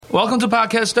Welcome to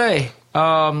Podcast Day.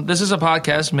 This is a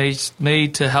podcast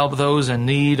made to help those in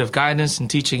need of guidance in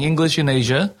teaching English in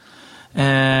Asia.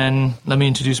 And let me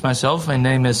introduce myself. My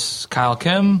name is Kyle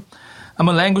Kim. I'm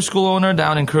a language school owner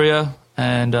down in Korea.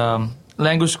 And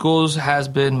language schools has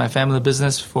been my family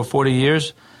business for 40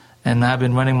 years. And I've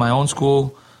been running my own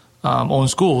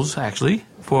schools, actually,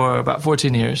 for about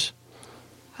 14 years.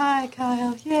 Hi,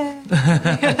 Kyle. Yeah.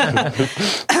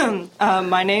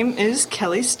 My name is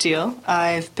Kelly Steele.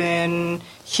 I've been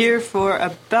here for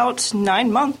about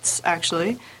 9 months,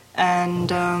 actually. And,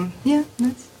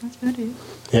 that's about it.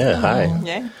 Yeah, hi.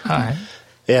 Yeah. Hi.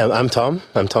 Yeah, I'm Tom.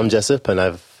 I'm Tom Jessup, and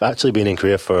I've actually been in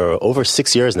Korea for over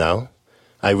 6 years now.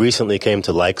 I recently came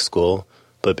to like school,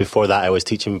 but before that I was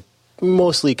teaching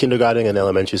mostly kindergarten and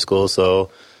elementary school, so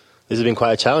this has been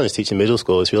quite a challenge teaching middle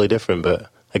school. It's really different,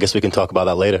 but I guess we can talk about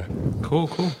that later. Cool.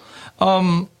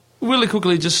 Really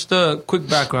quickly, just a quick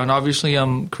background. Obviously,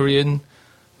 I'm Korean,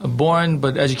 born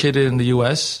but educated in the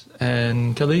U.S.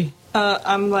 And Kelly?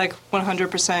 I'm like 100%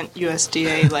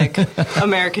 USDA, like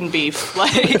American beef,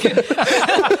 like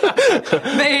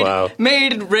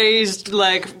made, raised,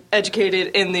 like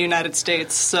educated in the United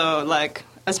States. So like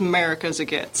as America as it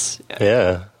gets.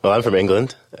 Yeah. Well, I'm from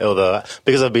England, although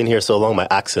because I've been here so long, my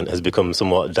accent has become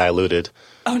somewhat diluted.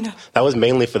 Oh, no. That was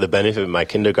mainly for the benefit of my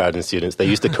kindergarten students. They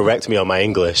used to correct me on my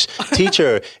English.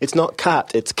 Teacher, it's not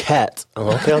cat, it's cat. Oh,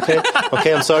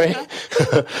 okay, I'm sorry.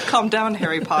 Calm down,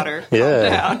 Harry Potter.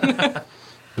 Yeah. Calm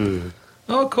down.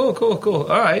 Oh, cool.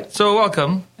 All right. So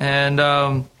welcome. And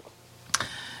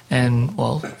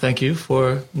well, thank you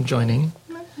for joining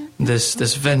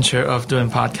this venture of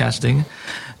doing podcasting.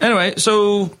 Anyway,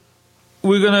 so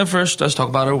we're going to first just talk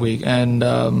about our week. And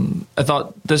I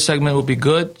thought this segment would be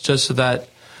good just so that,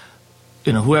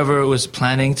 whoever was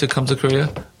planning to come to Korea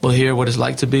will hear what it's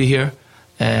like to be here.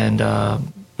 And,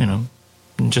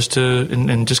 just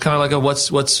kind of like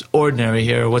what's ordinary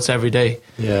here, what's everyday.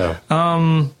 Yeah.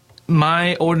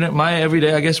 My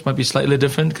everyday, I guess, might be slightly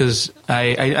different because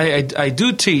I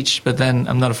do teach, but then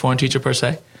I'm not a foreign teacher per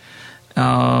se.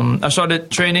 I started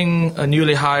training a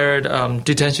newly hired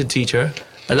detention teacher.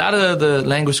 A lot of the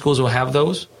language schools will have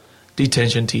those,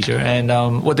 detention teacher.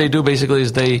 And what they do basically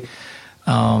is they...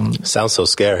 Sounds so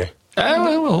scary. My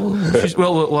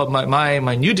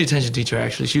new detention teacher,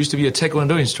 actually, she used to be a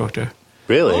Taekwondo instructor.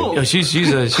 Really? Oh. She's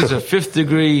a fifth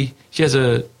degree. She has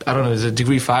I don't know, is it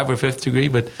degree 5 or fifth degree?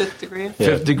 But fifth degree.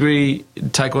 Fifth degree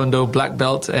Taekwondo black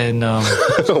belt, and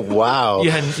wow.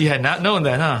 You had not known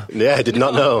that, huh? Yeah, I did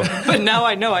not know. But now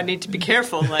I know I need to be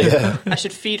careful. Like I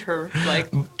should feed her.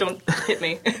 Like don't hit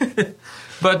me.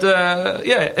 But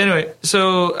anyway,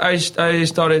 so I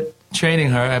started training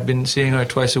her. I've been seeing her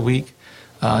twice a week,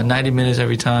 90 minutes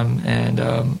every time,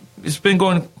 and it's been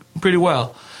going pretty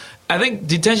well. I think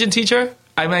detention teacher.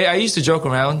 I used to joke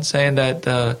around saying that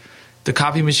the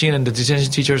copy machine and the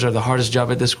detention teachers are the hardest job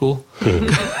at this school.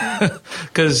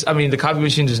 Because, the copy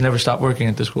machine just never stopped working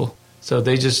at the school. So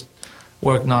they just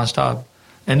work nonstop.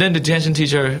 And then the detention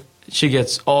teacher, she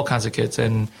gets all kinds of kids.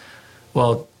 And,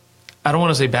 well, I don't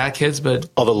want to say bad kids, but...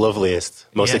 all the loveliest,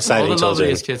 most exciting all the children.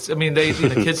 Loveliest kids.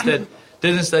 The kids that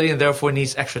didn't study and therefore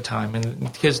needs extra time.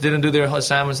 And kids didn't do their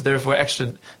assignments, therefore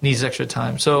needs extra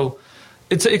time. So...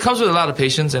 It comes with a lot of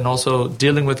patience and also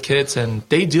dealing with kids, and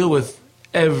they deal with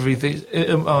everything.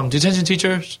 Detention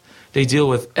teachers, they deal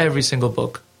with every single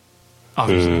book,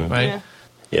 obviously, right?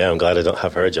 Yeah, I'm glad I don't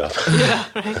have her job. Yeah,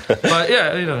 right.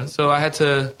 But so I had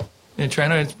to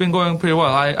train her. It's been going pretty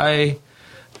well. I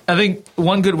think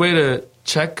one good way to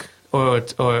check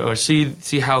or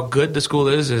see how good the school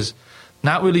is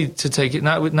not really to take it,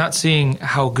 not seeing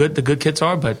how good the good kids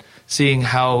are, but seeing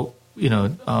how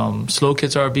slow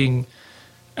kids are being,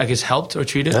 I guess, helped or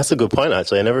treated. That's a good point,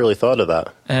 actually. I never really thought of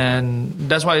that. And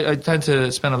that's why I tend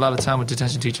to spend a lot of time with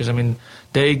detention teachers.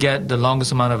 They get the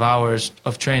longest amount of hours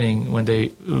of training when they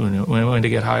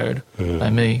get hired by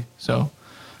me. So,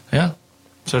 yeah.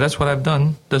 So that's what I've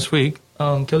done this week.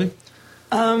 Kelly?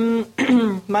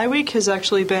 My week has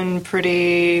actually been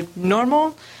pretty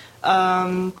normal.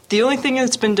 The only thing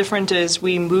that's been different is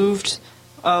we moved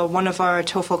one of our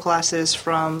TOEFL classes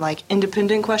from like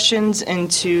independent questions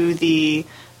into the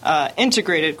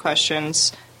integrated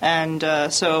questions. And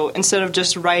so instead of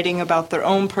just writing about their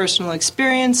own personal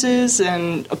experiences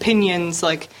and opinions,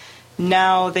 like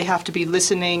now they have to be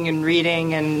listening and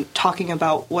reading and talking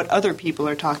about what other people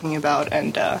are talking about.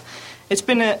 And it's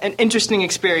been an interesting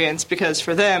experience because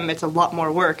for them it's a lot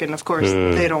more work, and of course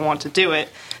they don't want to do it.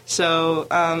 So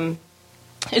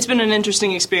it's been an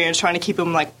interesting experience trying to keep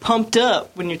them like pumped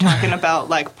up when you're talking about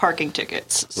like parking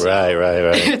tickets. So Right.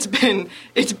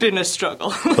 it's been a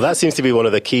struggle. Well, that seems to be one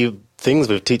of the key things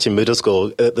with teaching middle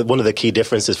school. One of the key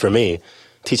differences for me,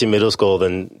 teaching middle school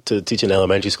than to teaching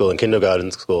elementary school and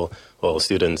kindergarten school, well,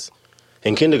 students.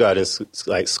 In kindergarten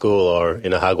like school or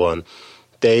in a hagwon,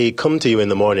 they come to you in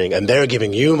the morning and they're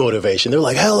giving you motivation. They're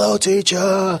like, hello,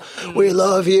 teacher, we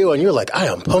love you. And you're like, I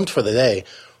am pumped for the day.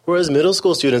 Whereas middle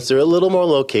school students, they're a little more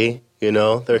low-key, you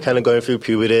know. They're kind of going through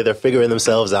puberty. They're figuring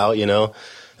themselves out, you know.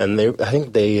 And I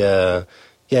think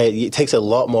it takes a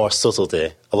lot more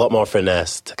subtlety, a lot more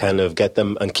finesse to kind of get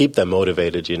them and keep them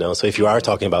motivated, you know. So if you are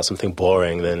talking about something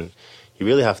boring, then you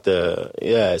really have to,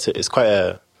 it's quite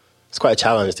a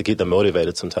challenge to keep them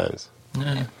motivated sometimes.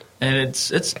 Yeah. And it's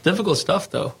difficult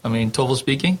stuff, though. I mean, TOEFL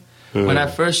speaking. When I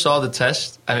first saw the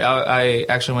test, I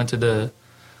actually went to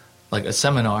a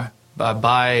seminar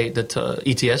by the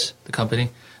ETS, the company,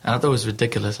 and I thought it was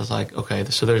ridiculous. I was like, okay,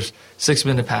 so there's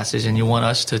 6-minute passage, and you want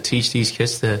us to teach these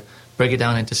kids to break it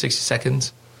down into 60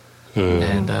 seconds.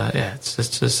 And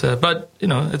it's just but you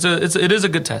know, it is a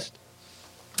good test.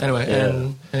 Anyway,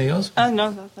 and anything else?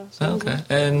 No, that's okay.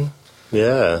 And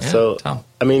so Tom.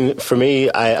 I mean, for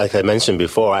me, like I mentioned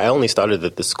before, I only started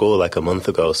at the school like a month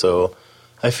ago, so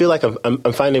I feel like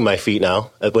I'm finding my feet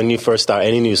now. When you first start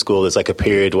any new school, there's like a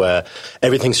period where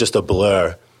everything's just a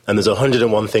blur, and there's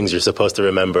 101 things you're supposed to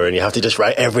remember, and you have to just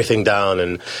write everything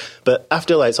down. But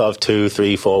after like sort of 2,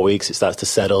 3, 4 weeks, it starts to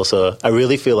settle. So I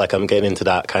really feel like I'm getting into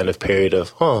that kind of period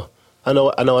of, I know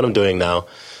what I'm doing now.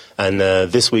 And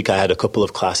this week I had a couple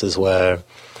of classes where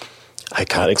I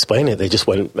can't explain it. They just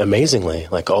went amazingly.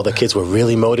 Like all the kids were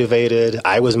really motivated.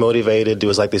 I was motivated. There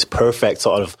was like this perfect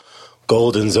sort of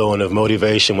golden zone of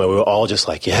motivation where we were all just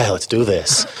like, yeah, let's do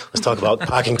this. Let's talk about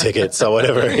parking tickets or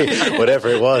whatever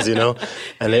it was, you know.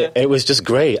 And it was just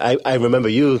great. I remember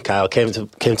you, Kyle, came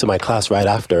to my class right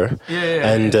after.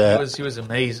 And he was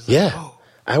amazed. Yeah. Like,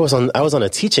 I was on a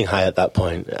teaching high at that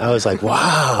point. I was like,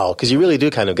 wow, because you really do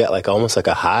kind of get like almost like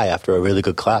a high after a really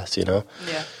good class, you know.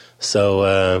 Yeah.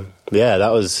 So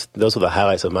those were the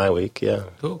highlights of my week. Yeah,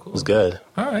 cool. It was good.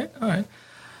 All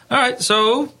right.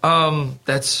 So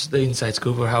that's the inside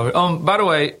scoop of Howard. By the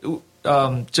way,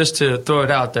 just to throw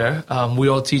it out there, we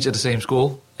all teach at the same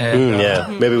school.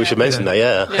 And, maybe we should mention that.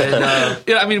 Yeah.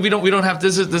 And, I mean, we don't have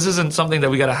this isn't something that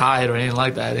we got to hide or anything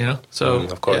like that, you know. So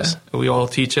of course, we all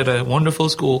teach at a wonderful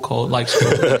school called Like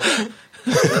School.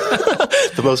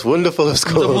 The most wonderful of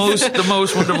schools. The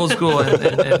most wonderful school.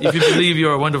 And if you believe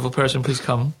you're a wonderful person, please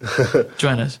come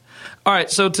join us. All right.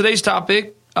 So today's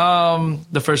topic,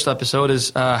 the first episode,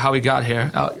 is how we got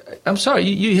here. I'm sorry,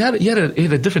 you had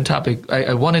a different topic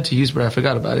I wanted to use, but I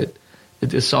forgot about it.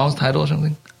 The song's title or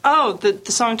something? Oh,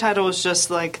 the song title was just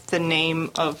like the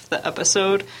name of the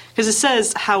episode because it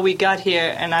says how we got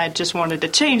here, and I just wanted to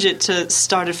change it to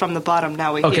started from the bottom.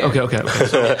 Now we're here. Okay.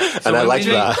 So and I liked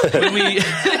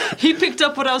that. He picked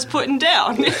up what I was putting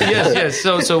down. Yes.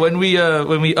 So when we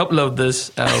upload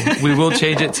this, we will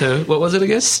change it to, what was it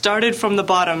again? Started from the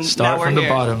bottom. Start from the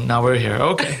bottom. Now we're here.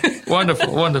 Okay.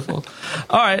 Wonderful.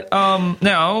 All right.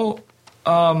 Now,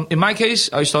 in my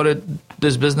case, I started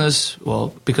this business,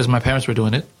 because my parents were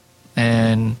doing it,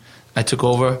 and I took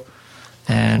over,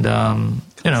 and,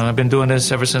 I've been doing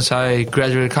this ever since I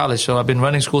graduated college, so I've been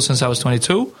running school since I was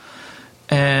 22,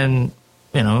 and,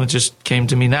 it just came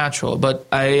to me natural, but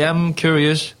I am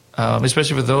curious,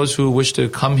 especially for those who wish to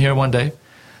come here one day,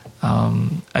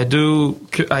 I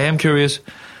am curious,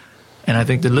 and I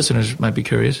think the listeners might be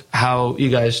curious, how you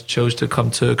guys chose to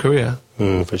come to Korea.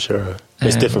 For sure.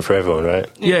 It's different for everyone, right?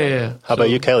 Yeah. How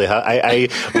about you, Kelly?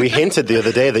 We hinted the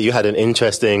other day that you had an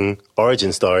interesting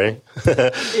origin story.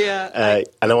 Yeah.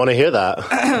 And I want to hear that.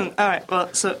 All right.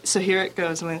 Well, so here it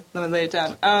goes. Let me lay it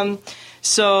down. I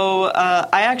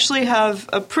actually have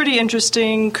a pretty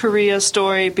interesting Korea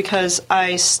story because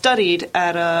I studied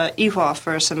at Ewha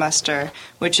for a semester,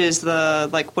 which is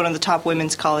one of the top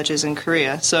women's colleges in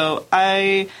Korea. So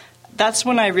that's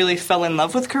when I really fell in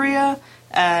love with Korea.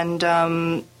 And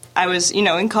I was,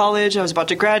 in college, I was about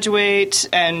to graduate,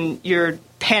 and you're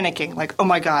panicking, like, oh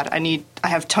my God, I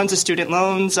have tons of student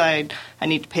loans, I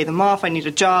need to pay them off, I need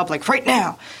a job, like, right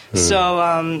now.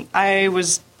 So I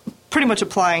was pretty much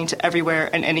applying to everywhere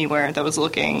and anywhere that was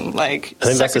looking like I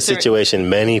think that's a situation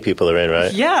many people are in,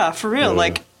 right? Yeah, for real.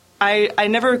 Like, I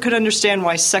never could understand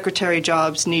why secretary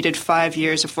jobs needed 5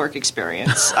 years of work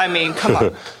experience. I mean, come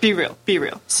on, be real.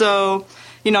 So,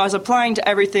 I was applying to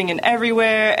everything and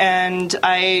everywhere, and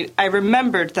I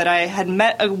remembered that I had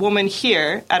met a woman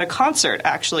here at a concert,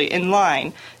 actually, in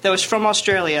line, that was from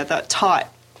Australia, that taught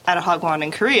at a hagwon in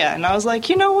Korea. And I was like,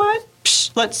 you know what?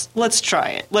 Psh, let's try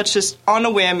it. Let's just, on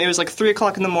a whim, it was like 3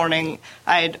 o'clock in the morning.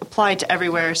 I had applied to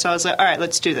everywhere, so I was like, all right,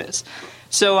 let's do this.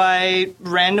 So I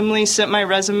randomly sent my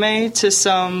resume to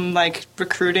some like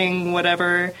recruiting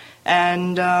whatever,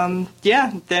 and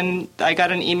then I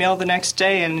got an email the next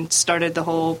day and started the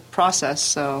whole process.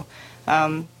 So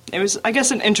it was, I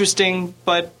guess, an interesting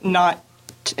but not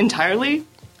entirely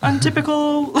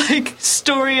untypical like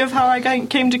story of how I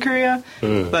came to Korea.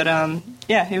 But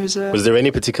it was. Was there any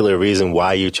particular reason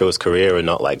why you chose Korea and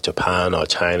not like Japan or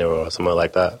China or somewhere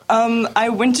like that? I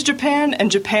went to Japan, and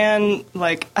Japan,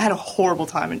 like, I had a horrible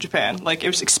time in Japan. Like, it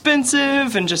was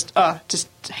expensive and just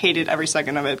hated every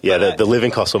second of it. Yeah, the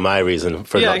living costs were my reason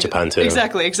for not Japan too.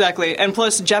 Exactly. And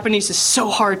plus, Japanese is so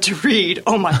hard to read.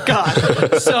 Oh my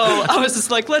god. So I was just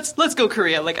like, let's go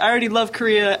Korea. Like, I already love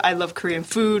Korea. I love Korean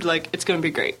food. Like, it's going to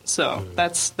be great. So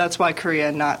that's why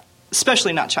Korea,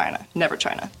 especially not China. Never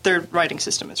China. Their writing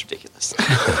system is ridiculous.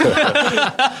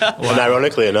 And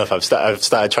ironically enough, I've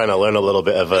started trying to learn a little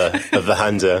bit of the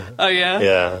Hanja. Oh yeah.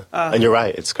 Yeah, and you're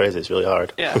right. It's crazy. It's really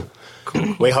hard. Yeah.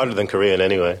 Cool. Way harder than Korean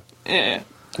anyway. Yeah.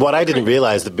 What I didn't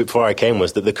realize before I came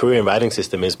was that the Korean writing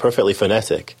system is perfectly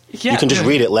phonetic. Yeah. You can just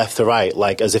read it left to right,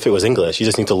 like as if it was English. You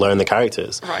just need to learn the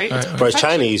characters. Right. Whereas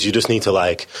Chinese, you just need to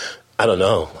like, I don't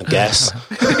know, guess.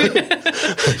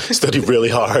 Study really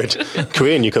hard.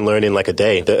 Korean, you can learn in like a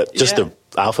day. The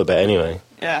alphabet anyway.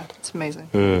 Yeah, it's amazing.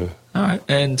 All right.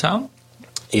 And Tom?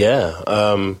 Yeah.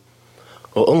 Well,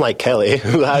 unlike Kelly,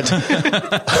 who had,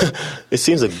 it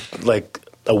seems like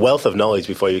a wealth of knowledge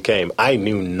before you came, I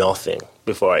knew nothing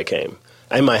before I came.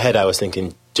 In my head, I was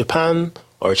thinking Japan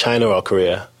or China or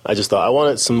Korea. I just thought I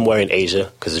wanted somewhere in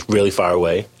Asia because it's really far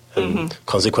away and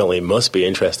consequently it must be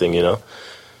interesting, you know?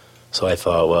 So I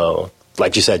thought, well,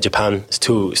 like you said, Japan is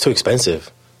too expensive.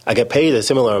 I get paid a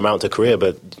similar amount to Korea,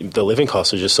 but the living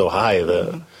costs are just so high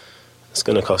that it's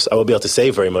going to cost. I won't be able to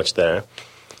save very much there.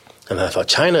 And I thought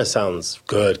China sounds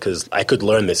good because I could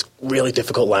learn this really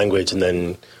difficult language and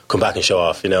then come back and show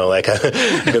off. You know, like I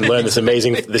can learn this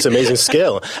amazing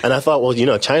skill. And I thought, well, you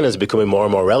know, China's becoming more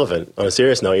and more relevant. On a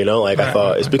serious note, you know, like I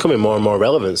thought it's becoming more and more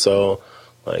relevant. So,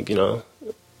 like, you know.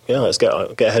 Yeah, let's get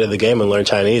ahead of the game and learn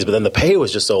Chinese. But then the pay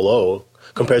was just so low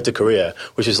compared to Korea,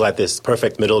 which is like this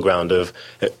perfect middle ground of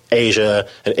Asia,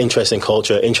 an interesting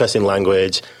culture, interesting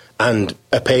language, and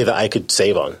a pay that I could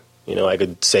save on. You know, I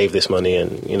could save this money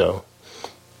and, you know.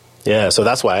 Yeah, so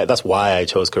that's why I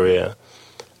chose Korea.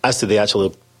 As to the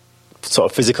actual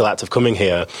sort of physical act of coming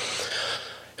here,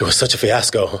 it was such a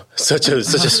fiasco, such a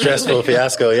stressful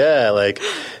fiasco. Yeah, like,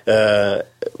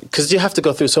 because you have to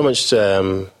go through so much...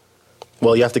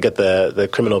 Well, you have to get the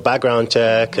criminal background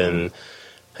check, and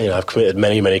you know I've committed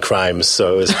many crimes,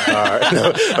 so it was hard.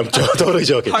 No, I'm totally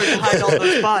joking. Hard to hide all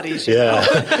those bodies. Yeah,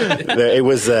 it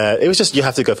was just you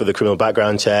have to go through the criminal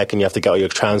background check, and you have to get all your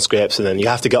transcripts, and then you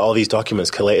have to get all these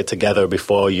documents collated together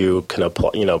before you can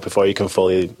apply. You know, before you can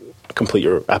fully complete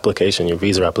your application, your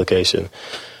visa application,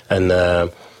 and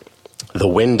the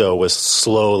window was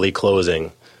slowly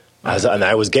closing. And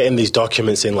I was getting these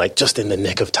documents in like just in the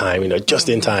nick of time, you know, just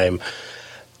in time.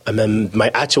 And then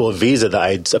my actual visa that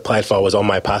I'd applied for was on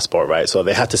my passport, right? So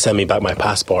they had to send me back my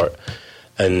passport.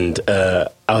 And I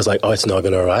was like, oh, it's not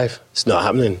going to arrive. It's not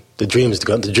happening. The dream is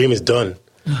gone. The dream is done.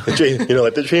 The dream, you know,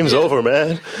 like the dream's over,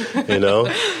 man. You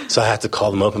know? So I had to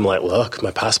call them up. I'm like, look, my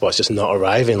passport's just not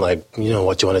arriving. Like, you know,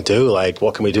 what do you want to do? Like,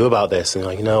 what can we do about this? And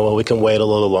like, you know, well, we can wait a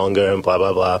little longer and blah,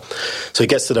 blah, blah. So it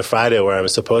gets to the Friday where I'm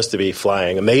supposed to be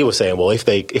flying. And they were saying, well,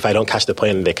 if I don't catch the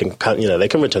plane, they can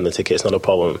return the ticket. It's not a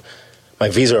problem. My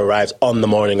visa arrives on the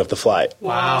morning of the flight.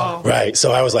 Wow. Right.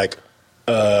 So I was like,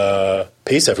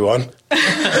 peace, everyone.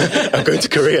 I'm going to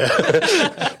Korea.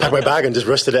 Packed my bag and just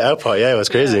rushed to the airport. Yeah, it was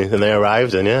crazy. Yeah. And they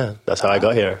arrived, and yeah, that's how I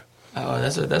got here. Oh,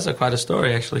 that's quite a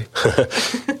story, actually.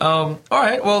 All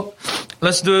right, well,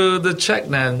 let's do the check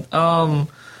then. I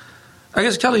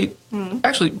guess Kelly,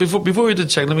 actually, before we do the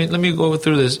check, let me go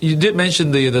through this. You did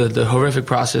mention the horrific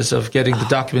process of getting the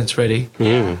documents ready,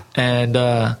 and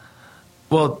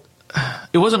well.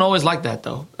 It wasn't always like that,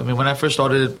 though. I mean, when I first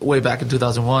started way back in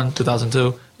 2001,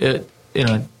 2002,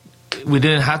 we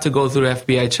didn't have to go through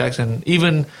FBI checks. And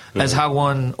even as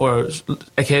Hagwon or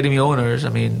Academy owners, I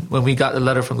mean, when we got a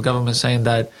letter from the government saying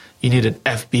that you need an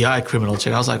FBI criminal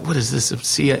check, I was like, what is this,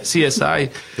 CSI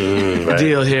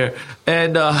deal here?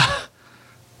 And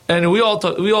we all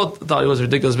thought it was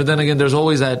ridiculous. But then again, there's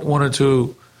always that one or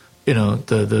two, you know,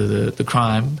 the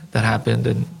crime that happened,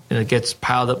 and it gets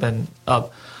piled up and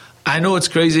up. I know it's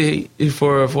crazy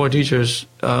for teachers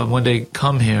when they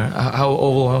come here. How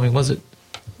overwhelming was it?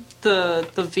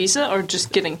 The visa or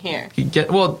just getting here?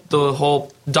 The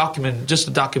whole document, just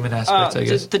the document aspect, I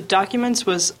guess. The documents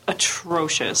was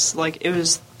atrocious. Like, it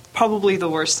was probably the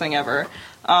worst thing ever.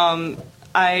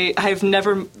 I've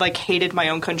never hated my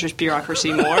own country's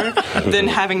bureaucracy more than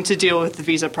having to deal with the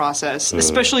visa process,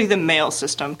 especially the mail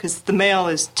system, because the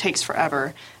mail takes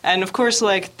forever. And of course,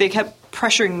 they kept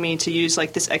pressuring me to use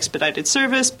this expedited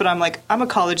service, but I'm I'm a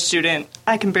college student.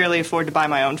 I can barely afford to buy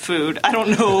my own food. I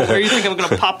don't know where you think I'm going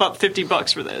to pop up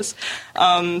 $50 for this.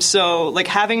 So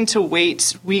having to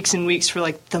wait weeks and weeks for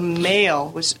the mail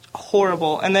was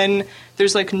horrible. And then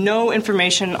there's no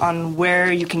information on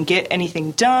where you can get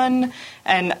anything done.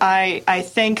 And I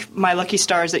thank my lucky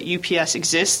stars that UPS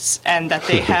exists and that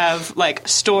they have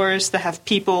stores that have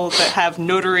people that have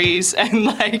notaries and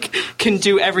can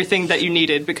do everything that you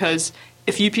needed, because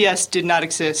if UPS did not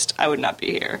exist, I would not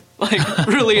be here.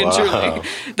 Really and truly,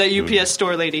 that UPS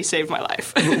store lady saved my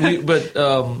life. But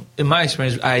in my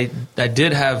experience, I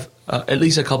did have at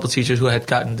least a couple teachers who had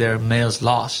gotten their mails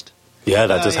lost. Yeah,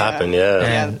 that just happened,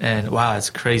 yeah. And wow, it's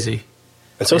crazy.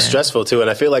 It's so stressful too, and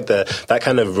I feel like that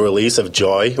kind of release of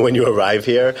joy when you arrive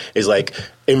here is directly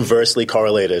inversely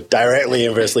correlated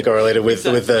with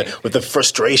the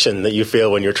frustration that you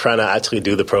feel when you're trying to actually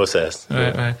do the process.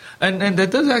 Right. And that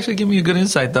does actually give me a good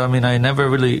insight, though. I mean, I never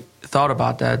really thought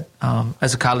about that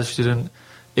as a college student.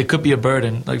 It could be a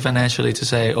burden, financially, to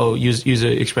say, oh, use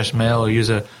an express mail or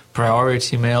use a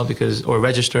priority mail or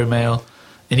registered mail.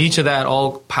 And each of that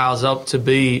all piles up to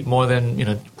be more than,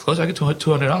 close to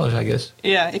 $200, I guess.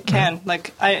 Yeah, it can.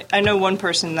 I know one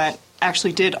person that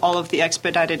actually did all of the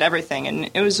expedited everything, and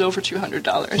it was over $200.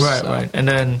 Right. And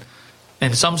then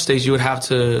in some states, you would have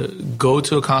to go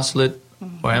to a consulate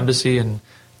or embassy and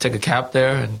take a cab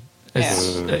there. And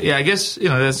I guess,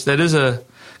 that is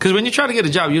because when you try to get a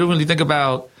job, you don't really think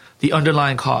about the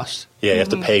underlying cost. Yeah, you have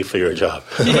to pay for your job.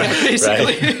 Yeah,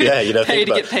 basically. Right? Yeah, pay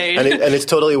to get paid. And it's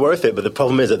totally worth it, but the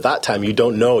problem is at that time you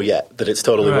don't know yet that it's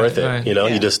totally worth it. Right.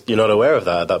 You're not aware of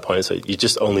that at that point, so you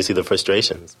just only see the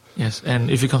frustrations. Yes,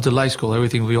 and if you come to life school,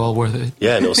 everything will be all worth it.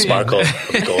 Yeah, and it'll sparkle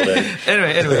golden.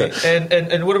 Anyway,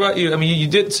 and what about you? I mean, you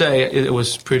did say it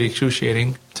was pretty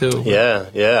excruciating too. Yeah.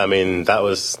 I mean,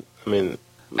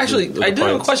 actually, I do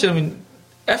have a question. I mean,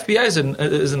 FBI is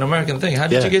an American thing. How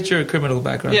did you get your criminal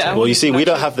background? Yeah, well, you see, we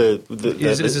don't have the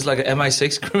is this like an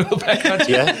MI6 criminal background?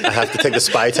 Yeah, I have to take the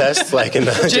spy test, like in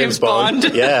the James Bond.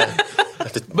 Yeah, I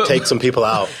have to take some people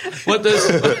out. What does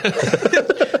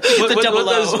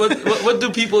what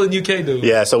do people in UK do?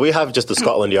 Yeah, so we have just the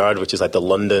Scotland Yard, which is like the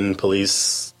London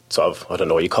police. Sort of, I don't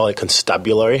know what you call it,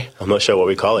 constabulary. I'm not sure what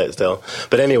we call it still.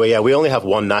 But anyway, we only have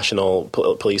one national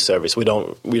police service. We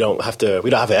don't have the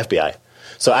FBI.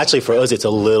 So actually, for us, it's a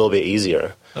little bit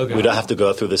easier. Okay. We don't have to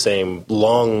go through the same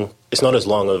it's not as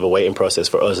long of a waiting process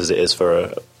for us as it is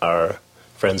for our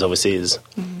friends overseas.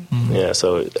 Mm-hmm. Yeah,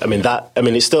 so,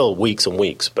 it's still weeks and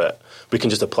weeks, but we can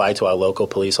just apply to our local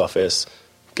police office,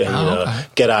 get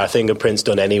our fingerprints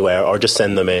done anywhere, or just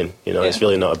send them in. It's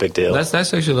really not a big deal. That's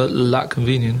actually a lot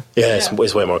convenient. Yeah,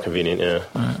 it's way more convenient, yeah.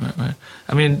 Right.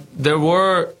 I mean, there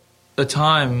was a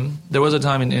time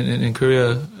in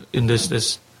Korea, in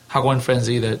this Hagwon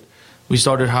Frenzy, that we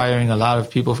started hiring a lot of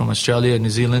people from Australia and New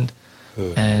Zealand,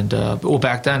 and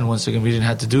back then, once again, we didn't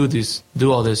have to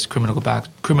do all this criminal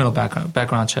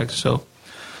background checks. So,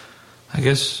 I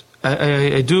guess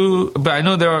I do, but I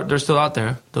know they're still out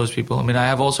there. Those people. I mean, I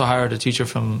have also hired a teacher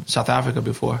from South Africa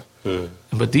before,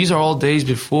 but these are all days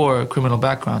before criminal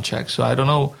background checks. So I don't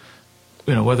know,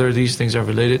 whether these things are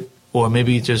related or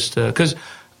maybe just because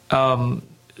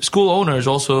school owners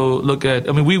also look at.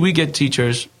 I mean, we get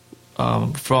teachers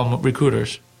from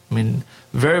recruiters. I mean,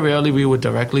 very rarely we would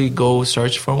directly go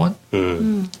search for one.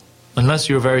 Unless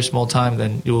you're very small time,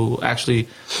 then you'll actually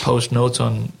post notes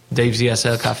on Dave's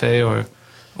ESL Cafe or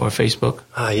Facebook.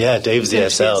 Yeah, Dave's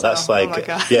ESL. That's like,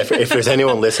 if there's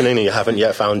anyone listening and you haven't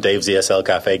yet found Dave's ESL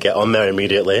Cafe, get on there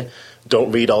immediately.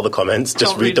 Don't read all the comments.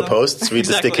 Just read the posts, read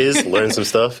the stickers, learn some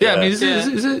stuff. Yeah, I mean,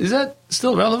 is that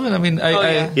still relevant? I mean,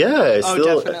 it's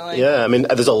still, definitely. Yeah, I mean,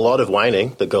 there's a lot of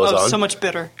whining that goes on. So much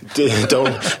bitter.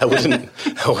 I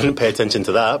wouldn't pay attention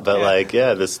to that, but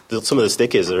there's some of the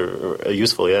stickers are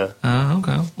useful. Yeah.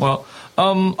 Okay. Well,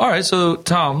 all right. So,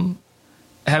 Tom,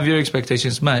 have your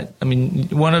expectations met? I mean,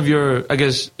 one of your, I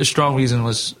guess, a strong reason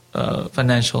was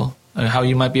financial, how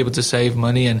you might be able to save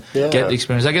money and get the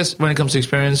experience. I guess when it comes to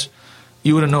experience,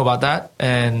 you wouldn't know about that,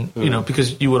 and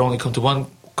because you would only come to one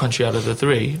country out of the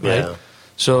three, right? Yeah.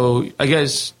 So I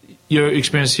guess your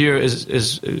experience here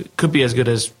is could be as good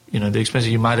as the experience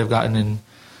you might have gotten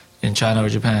in China or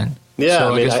Japan. Yeah.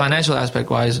 So I guess financial aspect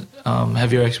wise,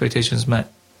 have your expectations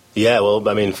met? Yeah, well,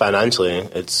 I mean, financially,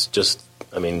 it's just,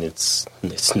 I mean, it's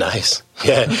nice.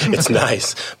 Yeah, it's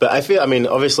nice. But I feel, I mean,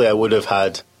 obviously I would have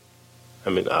had, I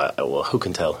mean, well, who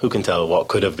can tell? Who can tell what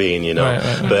could have been, you know?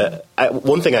 Right. But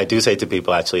one thing I do say to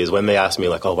people, actually, is when they ask me,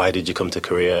 like, oh, why did you come to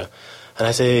Korea? And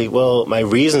I say, well, my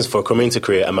reasons for coming to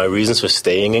Korea and my reasons for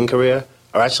staying in Korea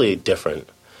are actually different.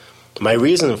 My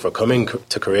reason for coming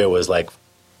to Korea was, like,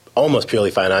 almost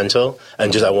purely financial,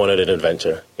 and just I wanted an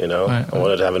adventure, you know? Right. I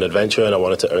wanted to have an adventure, and I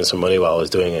wanted to earn some money while I was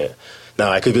doing it.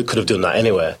 Now, I could have done that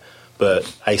anywhere, but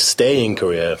I stay in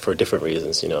Korea for different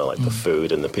reasons, you know, like the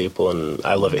food and the people, and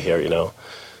I love it here, you know?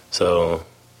 So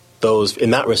those,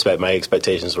 in that respect, my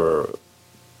expectations were,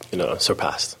 you know,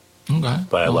 surpassed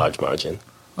by a large margin.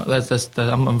 Well,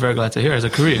 I'm very glad to hear as a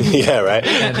Korean. Yeah, right?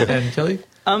 And Kelly?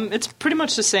 It's pretty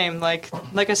much the same. Like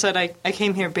I said, I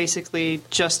came here basically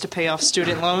just to pay off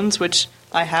student loans, which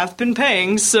I have been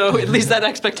paying, so at least that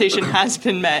expectation has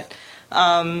been met.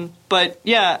 But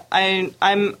yeah, I'm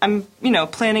you know,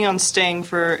 planning on staying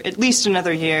for at least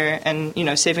another year, and you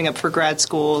know, saving up for grad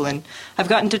school, and I've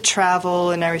gotten to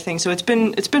travel and everything. So it's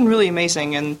been really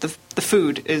amazing, and the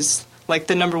food is like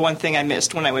the number one thing I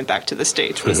missed when I went back to the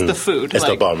States was the food. It's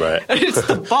like, the bomb, right? It's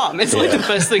the bomb. It's like the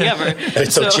best thing ever. And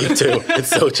it's so cheap too. It's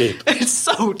so cheap. It's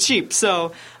so cheap.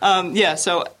 So yeah,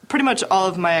 so pretty much all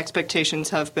of my expectations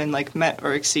have been like met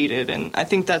or exceeded, and I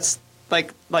think that's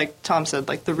like Tom said,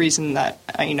 like the reason that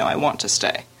I want to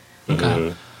stay.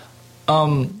 Okay.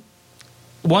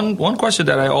 One question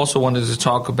that I also wanted to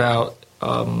talk about.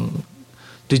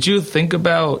 Did you think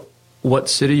about what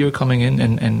city you're coming in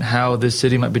and how this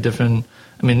city might be different?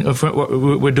 I mean,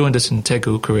 we're doing this in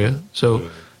Daegu, Korea. So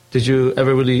did you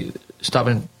ever really stop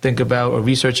and think about or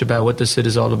research about what the city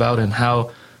is all about and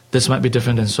how this might be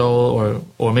different than Seoul?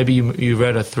 Or maybe you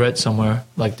read a thread somewhere,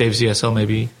 like Dave ZSL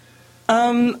maybe?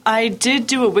 I did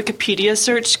do a Wikipedia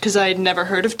search because I had never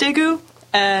heard of Daegu.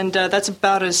 And that's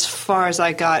about as far as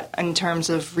I got in terms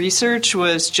of research,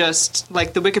 was just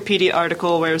like the Wikipedia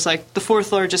article where it was like the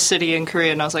 4th largest city in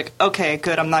Korea. And I was like, okay,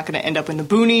 good. I'm not going to end up in the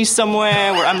boonies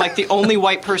somewhere where I'm like the only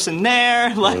white person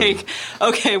there. Like,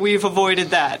 okay, we've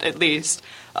avoided that at least.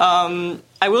 I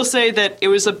will say that it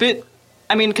was a bit,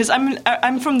 I mean, because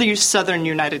I'm from the southern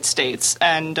United States,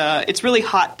 and it's really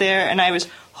hot there. And I was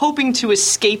hoping to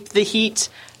escape the heat,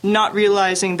 not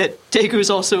realizing that Daegu is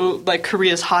also like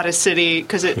Korea's hottest city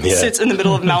because it sits in the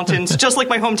middle of mountains, just like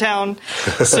my hometown.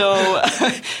 So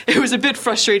it was a bit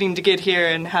frustrating to get here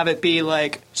and have it be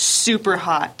like super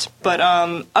hot. But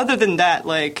other than that,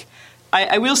 like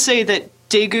I will say that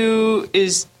Daegu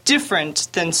is different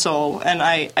than Seoul, and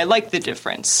I like the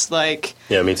difference. Like,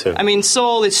 yeah, me too. I mean,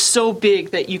 Seoul is so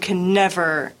big that you can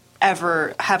never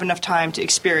ever have enough time to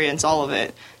experience all of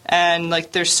it. And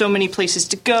like there's so many places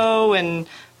to go, and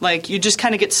like you just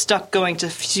kind of get stuck going to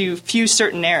few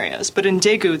certain areas. But in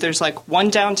Daegu, there's like one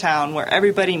downtown where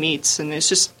everybody meets, and it's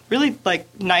just really like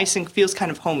nice and feels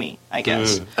kind of homey, I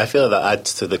guess. I feel that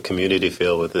adds to the community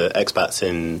feel with the expats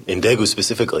in Daegu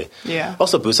specifically. Yeah.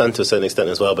 Also Busan to a certain extent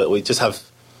as well, but we just have,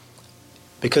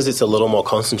 because it's a little more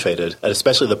concentrated, and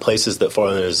especially the places that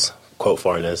foreigners, quote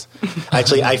foreigners.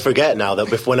 Actually, I forget now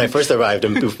that when I first arrived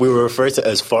and we were referred to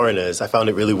as foreigners, I found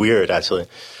it really weird, actually.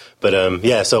 But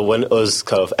yeah, so when us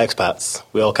kind of expats,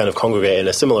 we all kind of congregate in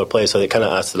a similar place, so it kind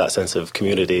of adds to that sense of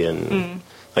community and,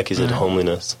 like you said,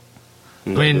 homeliness. I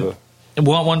mean,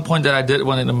 one point that I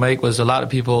wanted to make was a lot of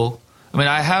people. I mean,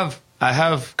 I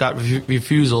have got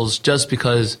refusals just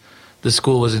because the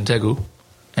school was in Daegu,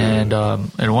 and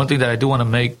one thing that I do want to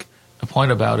make a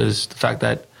point about is the fact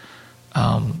that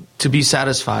to be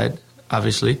satisfied,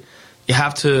 obviously, you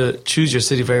have to choose your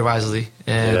city very wisely,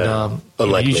 and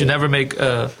you should never make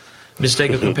a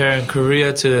mistake of comparing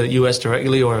Korea to U.S.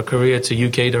 directly or Korea to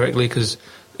U.K. directly, because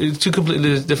it's two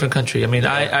completely different countries. I mean,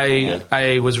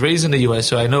 I was raised in the U.S.,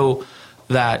 so I know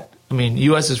that, I mean,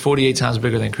 U.S. is 48 times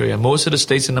bigger than Korea. Most of the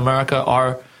states in America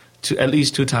are at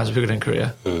least 2 times bigger than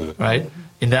Korea, right?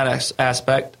 In that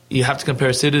aspect, you have to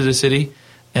compare city to city.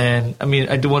 And, I mean,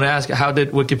 I do want to ask, how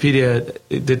did Wikipedia,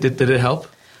 did it help?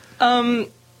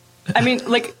 I mean,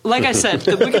 like I said,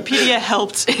 the Wikipedia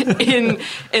helped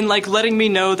in like letting me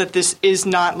know that this is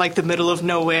not like the middle of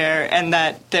nowhere, and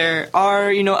that there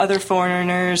are, other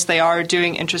foreigners. They are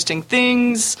doing interesting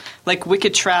things. Like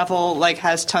Wicked Travel, like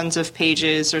has tons of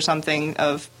pages or something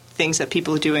of things that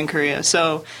people do in Korea.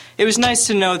 So it was nice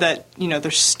to know that,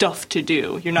 there's stuff to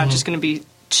do. You're not just going to be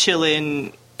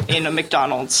chilling in a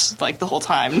McDonald's like the whole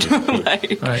time.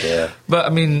 Right. Yeah. But I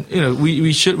mean,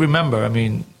 we should remember, I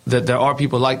mean, that there are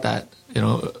people like that.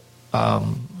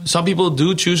 Some people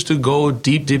do choose to go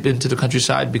deep into the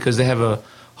countryside because they have a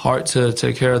heart to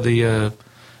take care of the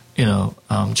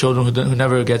children who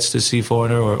never gets to see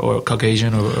foreigner or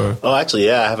Caucasian or? Oh, actually,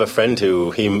 yeah. I have a friend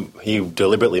who he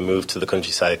deliberately moved to the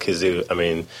countryside because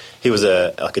he was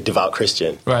a devout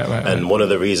Christian. Right. And one of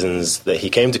the reasons that he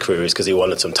came to Korea is because he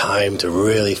wanted some time to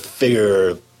really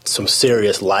figure some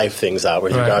serious life things out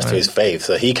with regards to his faith.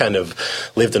 So he kind of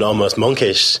lived an almost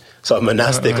monkish sort of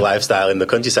monastic lifestyle in the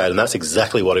countryside, and that's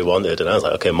exactly what he wanted. And I was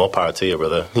like, okay, more power to you,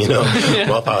 brother.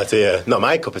 More power to you. Not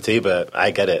my cup of tea, but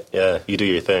I get it. Yeah, you do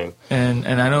your thing. And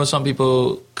I know some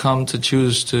people come to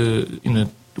choose to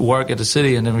work at the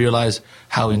city and then realize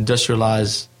how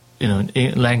industrialized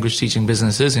language teaching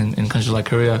business is in countries like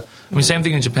Korea. I mean, same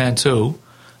thing in Japan too,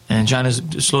 and China's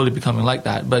slowly becoming like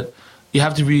that. But you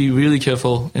have to be really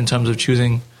careful in terms of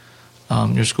choosing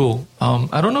your school.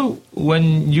 I don't know,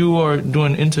 when you are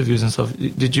doing interviews and stuff,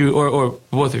 did you, or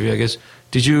both of you, I guess,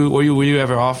 were you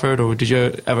ever offered, or did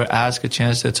you ever ask a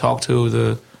chance to talk to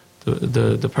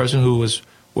the person who was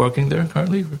working there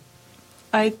currently?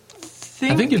 I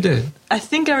think you did. I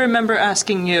think I remember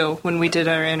asking you when we did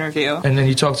our interview. And then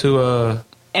you talked to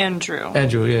Andrew.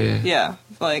 Andrew, yeah. Yeah,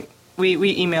 like we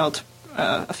emailed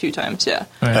a few times, yeah.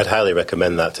 Right. I'd highly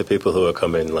recommend that to people who are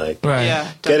coming, Right. Yeah,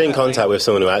 get in definitely. contact with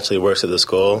someone who actually works at the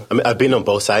school. I mean, I've been on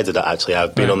both sides of that, actually.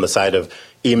 I've been on the side of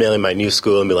emailing my new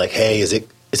school and be like, hey, is it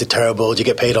terrible? Do you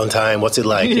get paid on time? What's it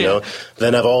like?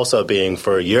 Then I've also been,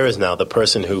 for years now, the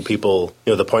person who people,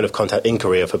 the point of contact in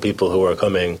Korea for people who are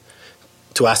coming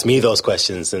to ask me those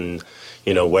questions. And,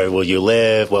 where will you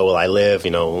live? Where will I live?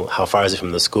 How far is it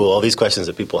from the school? All these questions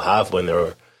that people have when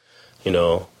they're,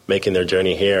 making their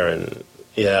journey here. And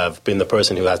yeah, I've been the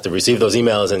person who has to receive those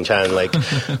emails and try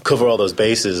and cover all those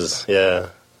bases. Yeah,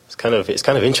 it's kind of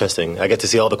interesting. I get to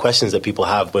see all the questions that people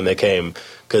have when they came,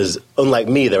 because unlike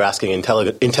me, they're asking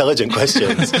intelligent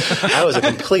questions. I was a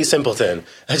complete simpleton.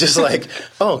 I just like,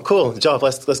 oh, cool, job.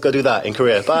 Let's go do that in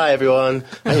Korea. Bye, everyone.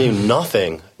 I knew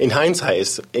nothing. In hindsight,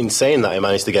 it's insane that I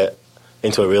managed to get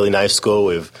into a really nice school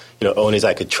with owners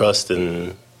I could trust,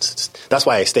 and that's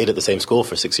why I stayed at the same school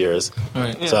for 6 years.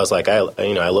 Right. So I was like, I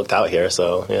looked out here,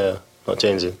 so yeah, not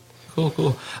changing.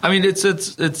 Cool. I mean, this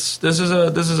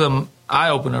is a eye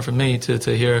opener for me to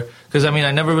hear, because I mean,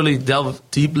 I never really delved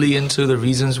deeply into the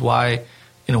reasons why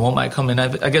one might come in.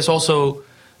 I guess also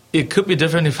it could be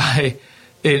different if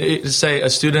say a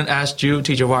student asked you,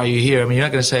 teacher, why are you here? I mean, you're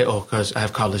not going to say, oh, because I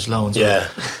have college loans. Yeah,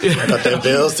 I got them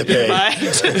bills to pay.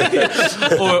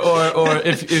 or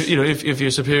if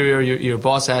your superior, your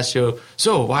boss asks you,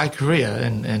 so why Korea?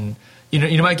 And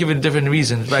you might give it a different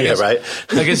reason. But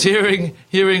I guess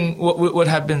hearing what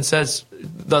had been said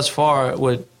thus far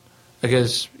would, I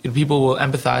guess, people will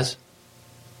empathize.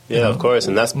 Yeah, of course,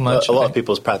 and that's a lot of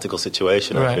people's practical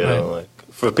situation. I feel like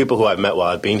for people who I've met while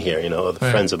I've been here, the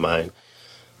friends of mine.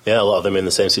 Yeah, a lot of them in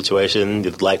the same situation.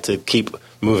 They'd like to keep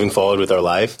moving forward with their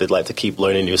life. They'd like to keep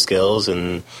learning new skills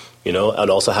and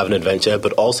also have an adventure,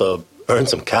 but also earn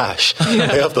some cash,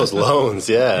 pay off those loans.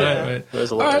 Yeah, right. There's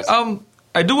a lot. All right,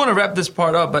 I do want to wrap this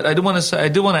part up, but I do want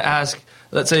to ask,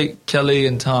 let's say, Kelly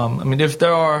and Tom. I mean, if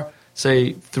there are,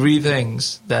 say, 3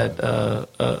 things that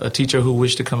a teacher who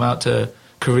wished to come out to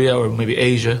Korea or maybe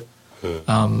Asia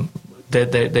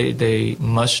that they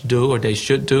must do or they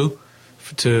should do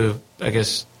to, I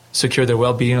guess, secure their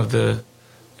well-being of the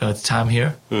time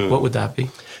here, what would that be?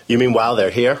 You mean while they're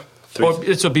here?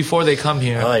 So before they come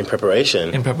here. In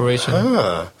preparation.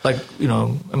 Like,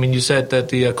 I mean, you said that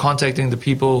the contacting the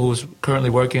people who's currently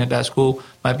working at that school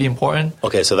might be important.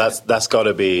 Okay, so that's got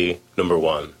to be number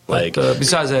 1. But,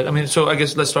 besides that, I mean, so I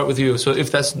guess let's start with you. So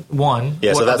if that's 1,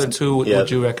 what other 2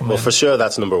 would you recommend? Well, for sure,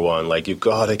 that's number 1. Like, you've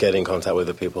got to get in contact with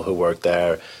the people who work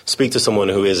there. Speak to someone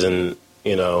who isn't,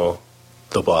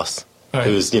 the boss,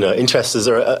 whose interests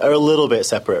are a little bit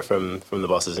separate from the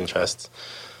boss's interests.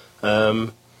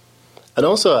 And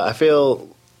also, I feel,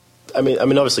 I mean,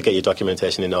 obviously get your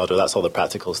documentation in order. That's all the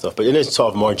practical stuff. But in a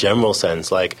sort of more general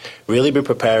sense, like, really be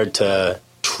prepared to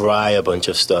try a bunch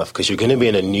of stuff, because you're going to be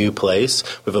in a new place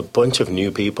with a bunch of new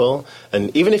people.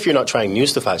 And even if you're not trying new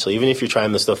stuff, actually, even if you're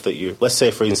trying the stuff that let's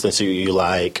say, for instance, you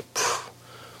like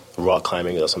rock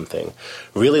climbing or something,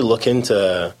 really look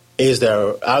into,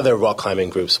 are there rock climbing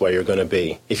groups where you're going to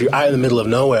be? If you're out in the middle of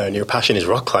nowhere and your passion is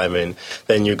rock climbing,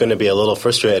 then you're going to be a little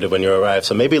frustrated when you arrive.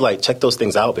 So maybe check those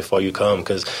things out before you come,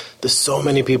 because there's so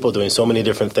many people doing so many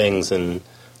different things. And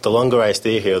the longer I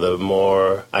stay here, the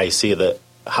more I see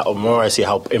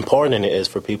how important it is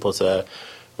for people to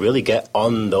really get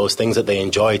on those things that they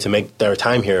enjoy to make their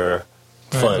time here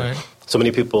fun. Right. So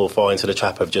many people fall into the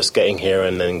trap of just getting here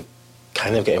and then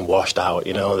kind of getting washed out.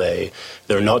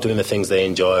 They're not doing the things they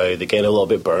enjoy. They're getting a little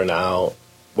bit burnt out.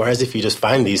 Whereas if you just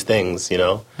find these things,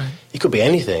 it could be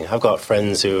anything. I've got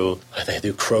friends who they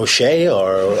do crochet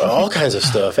or all kinds of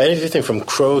stuff. Anything from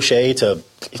crochet to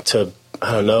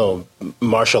I don't know,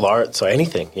 martial arts or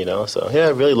anything, So,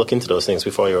 really look into those things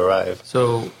before you arrive.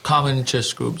 So, common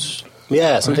interest groups.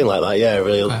 Yeah, something like that. Yeah,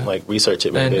 really research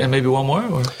it. Maybe. And maybe one more?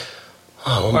 Or?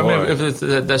 One more. Maybe if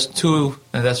that's two,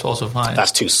 and that's also fine.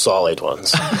 That's two solid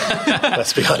ones.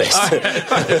 Let's be honest. All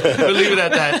right. We'll leave it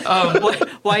at that.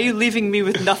 Why are you leaving me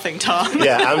with nothing, Tom?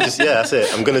 That's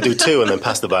it. I'm going to do two and then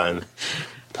pass the baton.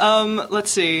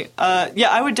 Let's see.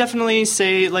 I would definitely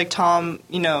say, like Tom,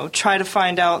 try to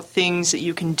find out things that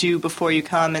you can do before you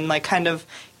come and, like, kind of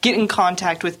get in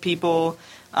contact with people.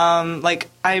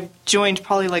 I joined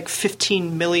probably, like,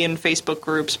 15 million Facebook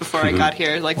groups before I got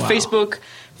here. Like, wow.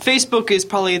 Facebook is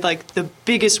probably, like, the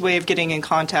biggest way of getting in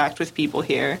contact with people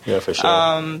here. Yeah, for sure.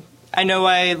 I know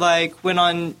I, like, went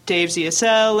on Dave's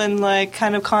ESL and, like,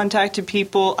 kind of contacted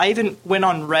people. I even went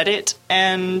on Reddit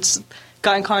and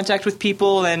got in contact with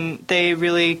people, and they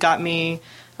really got me.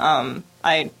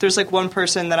 There's like one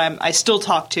person that I still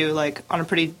talk to, like, on a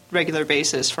pretty regular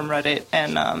basis from Reddit,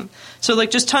 and so, like,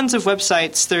 just tons of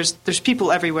websites. There's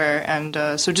people everywhere,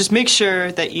 and so just make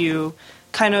sure that you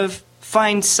kind of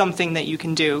find something that you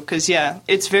can do, because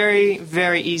it's very,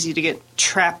 very easy to get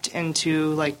trapped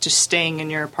into, like, just staying in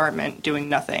your apartment doing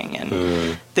nothing,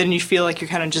 and then you feel like you're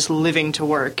kind of just living to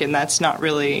work, and that's not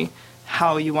really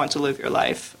how you want to live your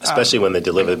life. Especially when they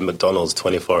deliver McDonald's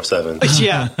 24/7.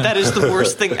 Yeah, that is the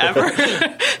worst thing ever.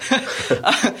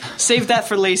 Save that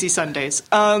for lazy Sundays.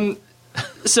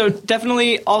 So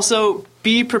definitely also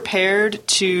be prepared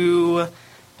to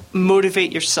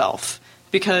motivate yourself,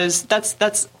 because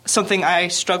that's something I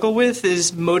struggle with,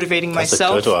 is motivating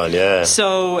myself. That's a good one, yeah.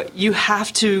 So you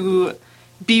have to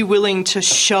be willing to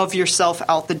shove yourself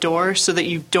out the door so that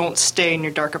you don't stay in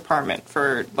your dark apartment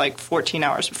for like 14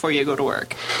 hours before you go to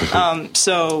work.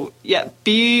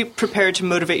 Be prepared to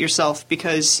motivate yourself,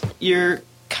 because you're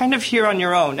kind of here on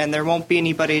your own, and there won't be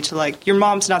anybody to, like, your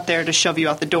mom's not there to shove you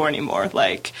out the door anymore.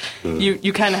 Like,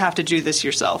 you kind of have to do this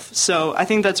yourself. So I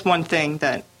think that's one thing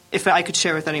that if I could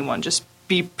share with anyone, just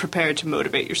be prepared to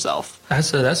motivate yourself.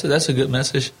 That's a good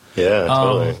message. Yeah,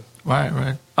 totally.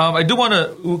 Right. I do want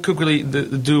to quickly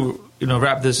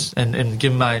wrap this and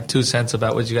give my 2 cents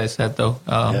about what you guys said, though.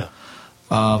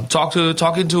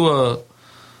 Talking to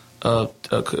a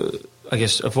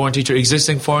foreign teacher,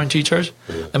 existing foreign teachers.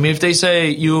 I mean, if they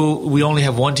say we only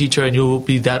have one teacher and you will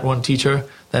be that one teacher,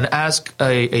 then ask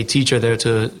a teacher there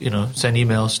to send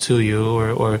emails to you,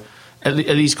 or at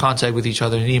least contact with each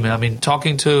other in email. I mean,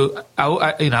 talking to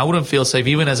I wouldn't feel safe,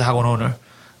 even as a Hagwon owner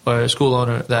or a school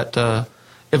owner, that.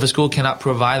 If a school cannot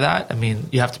provide that, I mean,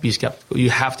 you have to be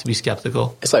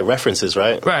skeptical. It's like references,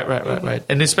 right? Right.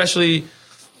 And especially,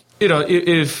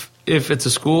 if it's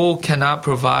a school cannot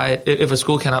provide,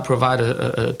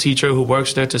 a teacher who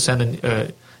works there to send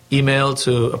an email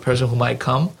to a person who might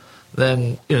come,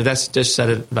 then that's just said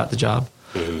it about the job.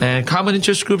 Mm-hmm. And common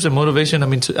interest groups and motivation. I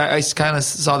mean, I kind of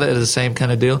saw that as the same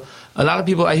kind of deal. A lot of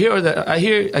people, I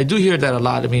do hear that a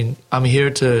lot. I mean, I'm here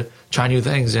to try new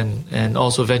things and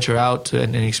also venture out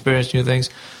and experience new things.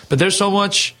 But there's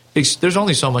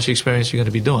only so much experience you're going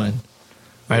to be doing,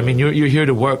 right? I mean, you're here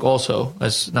to work also.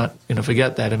 Let's not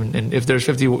forget that. I mean, and if there's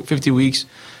 50 weeks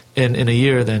in a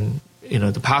year, then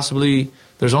possibly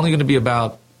there's only going to be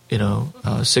about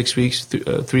 6 weeks,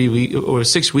 3 weeks, or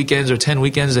 6 weekends or 10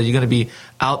 weekends that you're going to be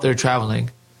out there traveling.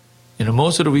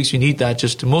 Most of the weeks you need that.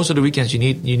 Most of the weekends you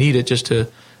need it just to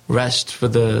rest for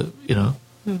the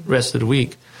rest of the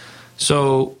week.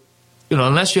 So,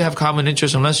 unless you have common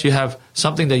interests, unless you have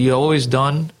something that you always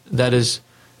done that is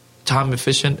time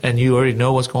efficient and you already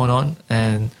know what's going on,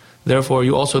 and therefore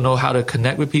you also know how to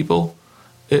connect with people,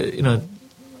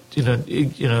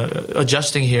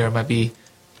 adjusting here might be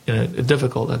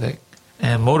difficult, I think.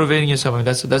 And motivating yourself, I mean,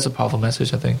 that's a powerful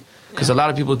message, I think, because a lot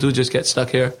of people do just get stuck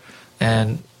here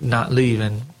and not leave,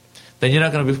 and then you're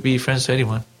not going to be friends to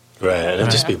anyone. Right, and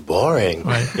it'd just be boring.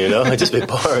 Right. It'd just be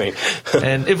boring.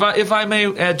 And if I may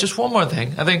add just one more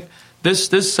thing, I think this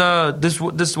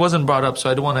wasn't brought up, so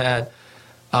I do want to add.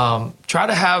 Try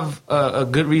to have a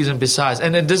good reason besides,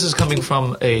 and then this is coming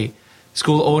from a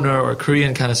school owner or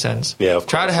Korean kind of sense. Yeah, of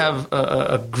course. Try to have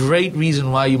a great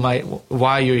reason why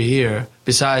you're here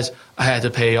besides I had to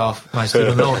pay off my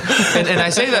student loan. And I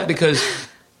say that because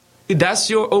that's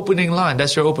your opening line.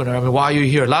 That's your opener. I mean, why are you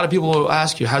here? A lot of people will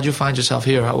ask you, how did you find yourself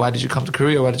here? Why did you come to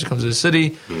Korea? Why did you come to the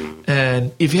city?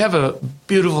 And if you have a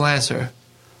beautiful answer,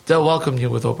 they'll welcome you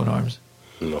with open arms.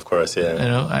 Of course,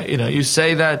 yeah. You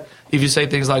say that, if you say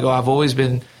things like, I've always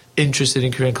been interested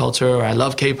in Korean culture, or I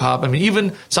love K-pop. I mean,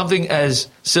 even something as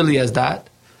silly as that,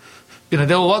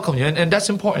 they'll welcome you, and that's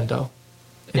important though.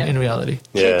 In reality,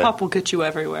 K-pop will get you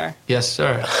everywhere. Yes,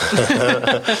 sir.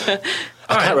 I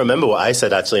can't remember what I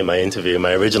said actually in my interview,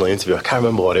 my original interview. I can't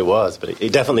remember what it was, but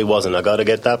it definitely wasn't. I got to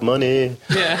get that money.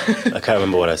 Yeah. I can't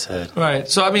remember what I said. Right.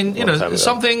 So I mean,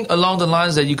 something along the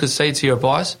lines that you could say to your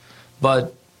boss,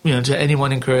 but to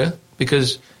anyone in Korea,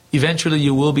 because eventually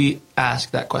you will be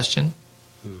asked that question,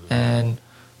 and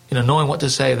knowing what to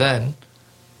say then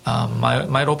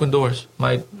might open doors,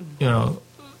 might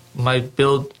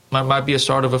be a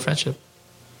start of a friendship.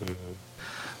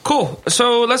 Cool.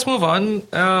 So let's move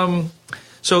on.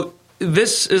 So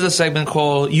this is a segment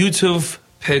called YouTube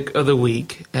Pick of the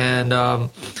Week. And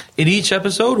in each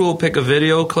episode, we'll pick a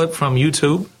video clip from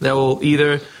YouTube that will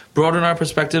either broaden our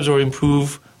perspectives or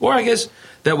improve, or I guess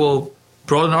that will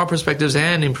broaden our perspectives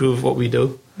and improve what we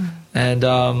do. And,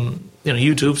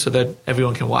 YouTube so that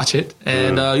everyone can watch it.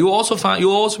 And you'll also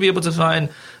be able to find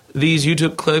these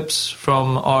YouTube clips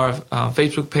from our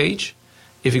Facebook page.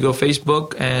 If you go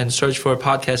Facebook and search for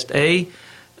Podcast A,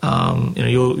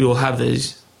 you'll have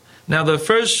these. Now, the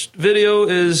first video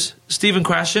is Stephen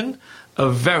Krashen, a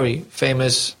very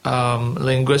famous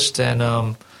linguist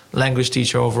and language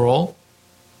teacher overall.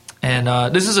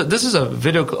 And this is a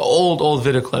video, old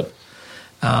video clip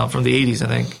from the 80s, I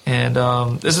think. And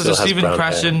this is a Stephen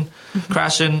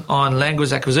Krashen on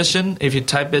language acquisition. If you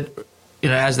type it,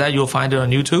 as that, you'll find it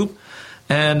on YouTube.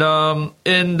 And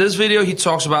in this video, he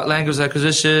talks about language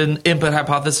acquisition, input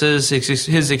hypothesis,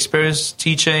 his experience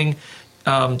teaching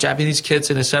Japanese kids,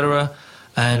 and etc.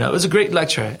 And it was a great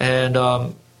lecture.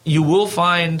 And you will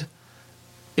find,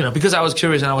 because I was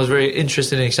curious and I was very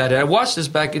interested and excited. I watched this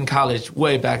back in college,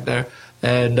 way back there,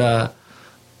 and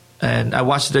I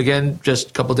watched it again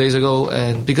just a couple of days ago.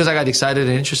 And because I got excited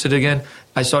and interested again,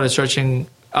 I started searching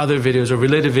other videos or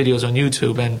related videos on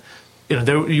YouTube. And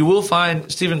you will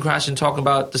find Stephen Krashen talking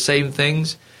about the same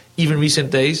things, even recent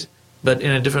days, but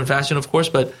in a different fashion, of course.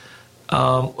 But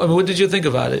what did you think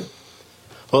about it?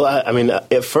 Well,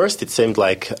 at first it seemed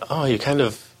like, you're kind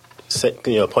of,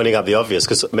 pointing out the obvious,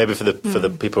 because maybe for the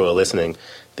people who are listening,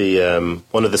 the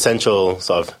one of the central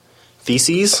sort of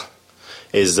theses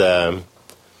is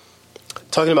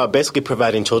talking about basically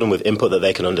providing children with input that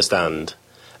they can understand,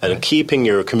 and keeping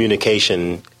your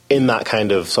communication in that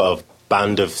kind of sort of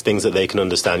band of things that they can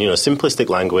understand, simplistic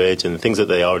language and things that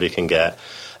they already can get,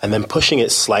 and then pushing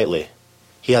it slightly.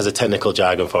 He has a technical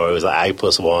jargon for it. It was like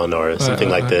I+1 or something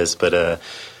like this, but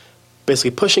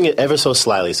basically pushing it ever so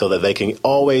slightly so that they can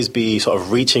always be sort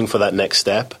of reaching for that next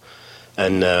step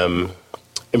and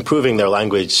improving their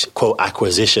language, quote,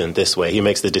 acquisition this way. He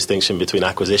makes the distinction between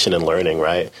acquisition and learning,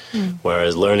 right?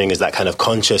 Whereas learning is that kind of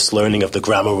conscious learning of the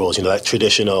grammar rules, that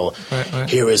traditional,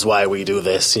 here is why we do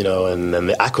this, and then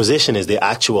the acquisition is the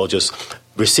actual just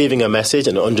receiving a message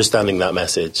and understanding that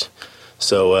message.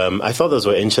 So I thought those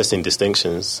were interesting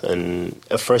distinctions. And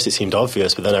at first it seemed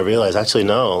obvious, but then I realized, actually,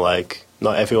 no,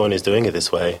 not everyone is doing it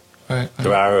this way.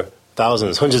 There are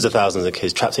thousands, hundreds of thousands of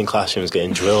kids trapped in classrooms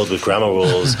getting drilled with grammar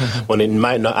rules when it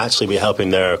might not actually be helping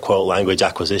their, quote, language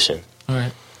acquisition.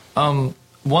 Right.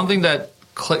 One thing that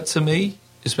clicked to me,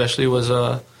 especially, was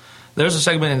there's a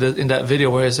segment in that video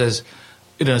where it says,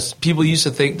 people used to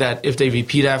think that if they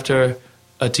repeat after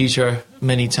a teacher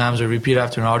many times or repeat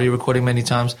after an audio recording many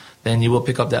times, then you will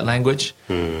pick up that language.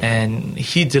 And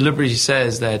he deliberately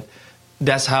says that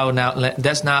that's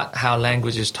not how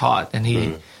language is taught. And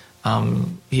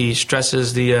he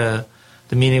stresses the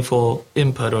meaningful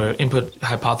input or input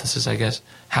hypothesis, I guess,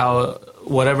 how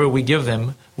whatever we give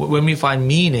them, when we find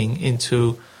meaning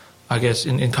into, I guess,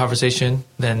 in conversation,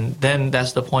 then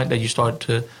that's the point that you start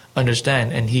to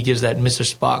understand. And he gives that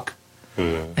Mr. Spock.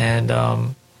 And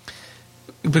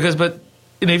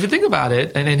if you think about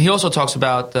it, and then he also talks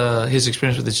about his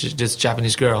experience with this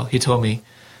Japanese girl. He told me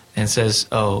and says,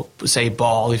 say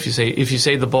ball. If you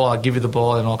say the ball, I'll give you the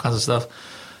ball, and all kinds of stuff.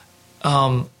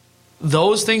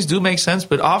 Those things do make sense,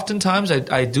 but oftentimes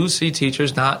I do see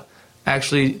teachers not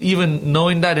actually even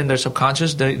knowing that in their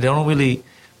subconscious. They don't really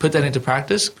put that into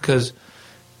practice, because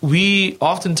we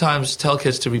oftentimes tell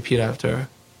kids to repeat after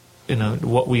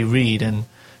what we read, and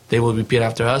they will repeat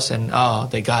after us, and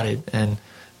they got it, and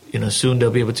soon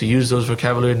they'll be able to use those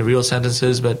vocabulary in the real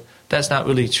sentences, but that's not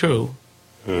really true,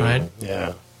 right?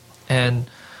 Yeah. And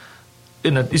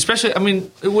especially,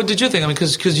 what did you think?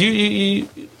 Because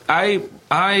I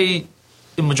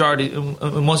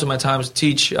most of my times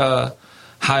teach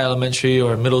high elementary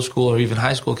or middle school or even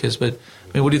high school kids. But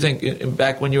what do you think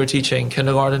back when you were teaching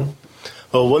kindergarten?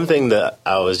 Well, one thing that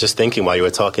I was just thinking while you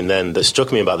were talking then that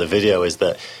struck me about the video is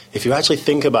that if you actually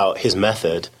think about his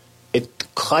method, it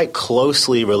quite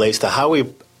closely relates to how we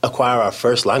acquire our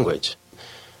first language.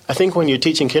 I think when you're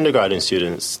teaching kindergarten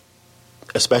students,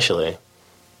 especially,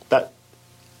 I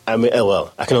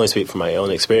can only speak from my own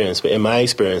experience, but in my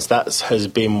experience, that has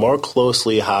been more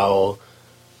closely how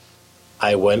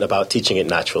I went about teaching it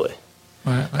naturally.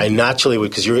 Right. I naturally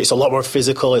would, because it's a lot more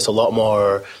physical, it's a lot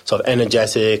more sort of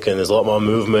energetic, and there's a lot more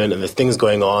movement, and there's things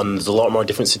going on, there's a lot more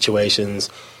different situations.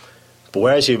 But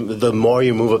whereas the more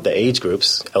you move up the age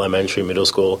groups, elementary, middle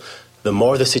school, the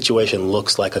more the situation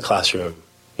looks like a classroom,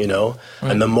 you know?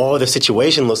 Right. And the more the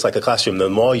situation looks like a classroom, the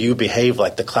more you behave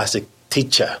like the classic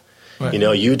teacher. Right. You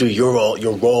know, you do your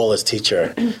role as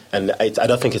teacher. And I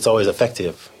don't think it's always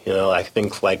effective. You know, I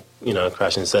think, like, you know,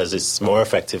 Krashen says, it's more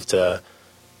effective to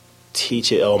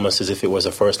teach it almost as if it was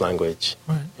a first language.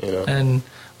 Right. You know? And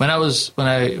when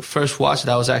I first watched it,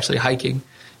 I was actually hiking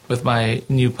with my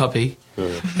new puppy.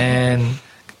 And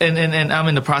I'm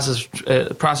in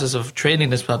the process of training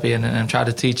this puppy, and I'm trying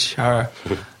to teach her,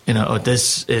 you know,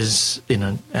 this is, you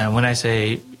know, when I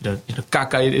say,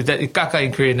 kaka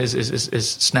in Korean is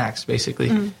snacks, basically,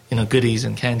 you know, goodies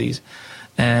and candies.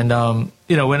 And,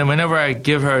 you know, whenever I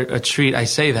give her a treat, I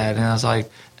say that. And I was like,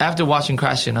 after watching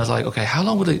Krashen, I was like, okay, how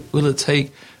long will it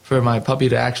take for my puppy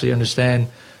to actually understand,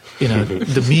 you know,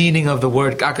 the meaning of the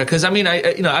word kaka? Because, I mean,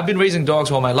 I've been raising dogs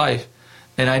all my life.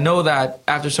 And I know that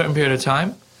after a certain period of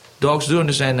time, dogs do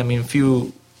understand, I mean,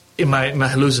 in my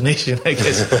hallucination, I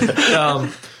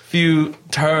guess, few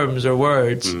terms or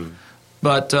words.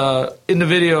 But in the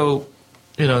video,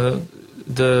 you know,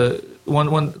 the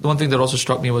one thing that also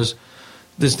struck me was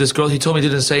this girl, he told me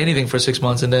didn't say anything for 6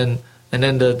 months, and then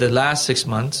the last 6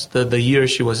 months, the year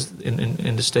she was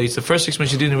in the States, the first 6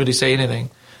 months she didn't really say anything.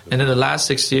 And then the last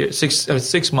 6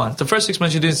 months, the first 6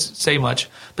 months she didn't say much,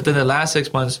 but then the last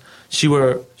 6 months she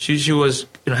was,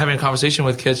 you know, having a conversation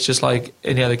with kids just like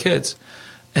any other kids,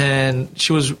 and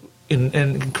she was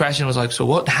and Krashen was like, so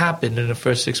what happened in the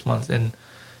first 6 months? And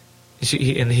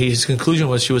his conclusion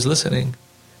was she was listening.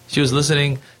 She was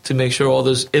listening to make sure all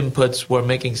those inputs were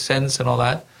making sense and all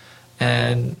that.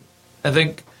 And I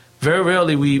think very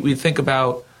rarely we think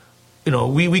about, you know,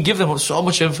 we give them so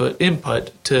much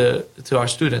input to our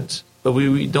students, but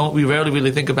we rarely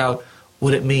really think about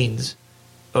what it means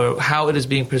or how it is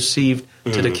being perceived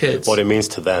to the kids. What it means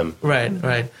to them.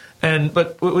 Right.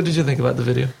 But what did you think about the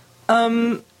video?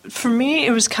 For me,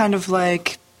 it was kind of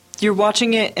like you're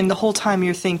watching it and the whole time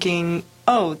you're thinking,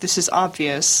 oh, this is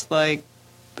obvious. Like,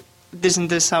 isn't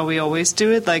this how we always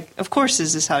do it? Like, of course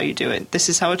this is how you do it. This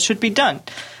is how it should be done.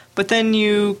 But then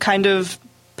you kind of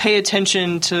pay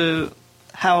attention to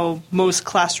how most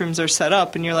classrooms are set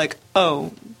up, and you're like,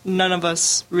 oh, none of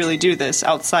us really do this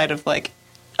outside of, like,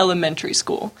 elementary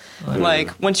school.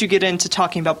 Like, once you get into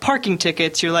talking about parking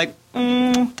tickets, you're like,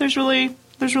 there's really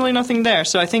nothing there.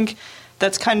 So I think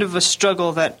that's kind of a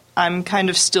struggle that I'm kind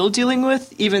of still dealing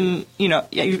with, even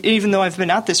though I've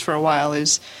been at this for a while,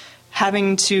 is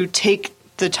having to take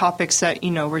the topics that,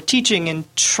 you know, we're teaching and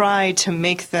try to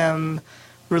make them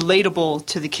relatable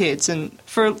to the kids. And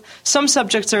for some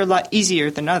subjects are a lot easier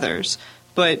than others,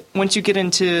 but once you get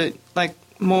into, like,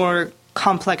 more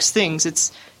complex things,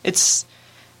 it's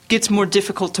gets more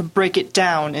difficult to break it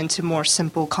down into more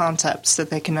simple concepts that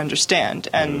they can understand.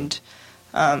 And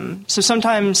so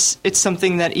sometimes it's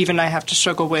something that even I have to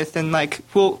struggle with, and, like,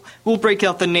 we'll break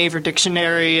out the Naver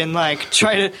dictionary and, like,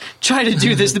 try to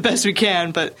do this the best we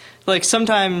can, but, like,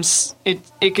 sometimes it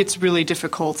gets really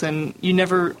difficult, and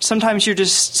sometimes you're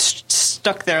just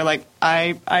stuck there, like,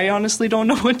 I honestly don't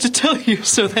know what to tell you.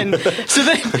 So then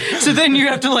you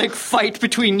have to, like, fight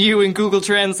between you and Google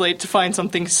Translate to find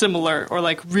something similar or,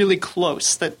 like, really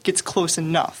close that gets close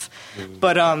enough.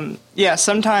 But yeah,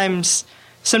 sometimes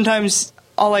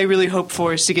all I really hope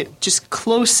for is to get just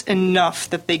close enough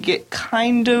that they get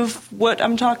kind of what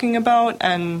I'm talking about,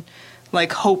 and,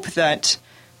 like, hope that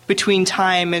between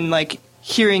time and, like,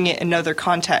 hearing it in other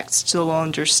contexts, they'll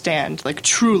understand, like,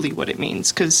 truly what it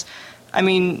means. Because, I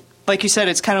mean, like you said,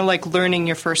 it's kind of like learning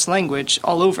your first language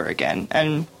all over again.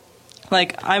 And,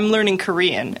 like, I'm learning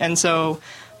Korean, and so,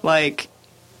 like,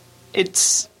 I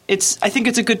think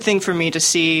it's a good thing for me to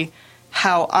see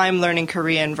how I'm learning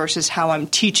Korean versus how I'm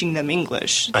teaching them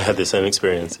English. I had the same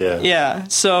experience, yeah. Yeah,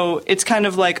 so it's kind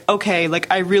of like, okay,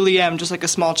 like, I really am just like a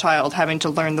small child having to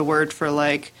learn the word for,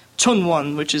 like,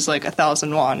 chonwon, which is like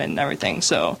 1,000 won and everything.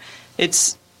 So I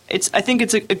think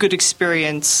it's a good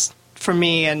experience for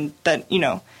me, and that, you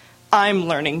know, I'm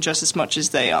learning just as much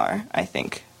as they are, I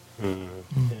think. Yeah.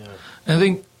 I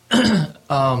think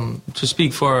to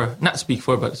speak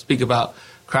about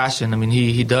Krashen, I mean,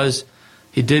 he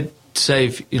did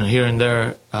save, you know, here and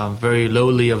there, very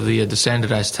lowly of the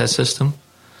standardized test system.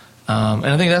 And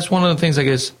I think that's one of the things, I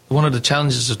guess, one of the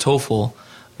challenges of TOEFL.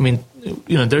 I I mean,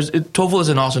 TOEFL is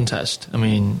an awesome test. I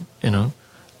mean,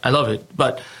 I love it.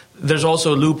 But there's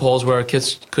also loopholes where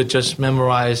kids could just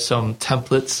memorize some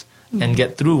templates and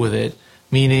get through with it.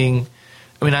 Meaning,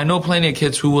 I mean, I know plenty of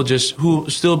kids who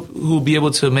will be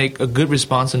able to make a good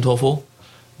response in TOEFL,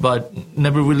 but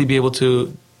never really be able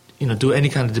to, do any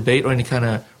kind of debate or any kind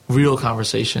of real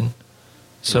conversation.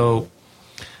 So,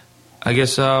 I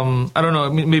guess I don't know. I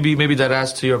mean, maybe that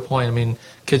adds to your point. I mean,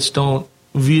 kids don't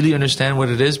really understand what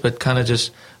it is, but kind of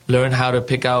just learn how to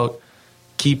pick out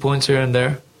key points here and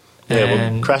there.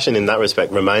 Yeah, well, crashing in that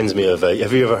respect reminds me of.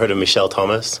 Have you ever heard of Michel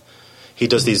Thomas? He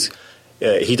does these.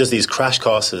 He does these crash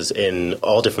courses in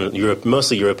all different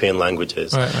mostly European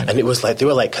languages, right. And it was like they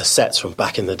were like cassettes from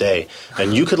back in the day,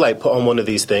 and you could like put on one of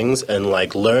these things and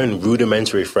like learn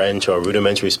rudimentary French or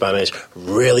rudimentary Spanish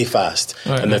really fast.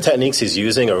 Right, and the techniques he's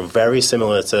using are very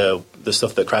similar to the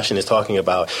stuff that Crashing is talking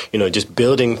about. Just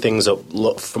building things up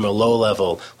from a low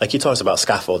level. Like he talks about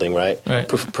scaffolding, right?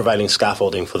 Providing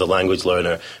scaffolding for the language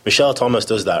learner. Michel Thomas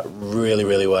does that really,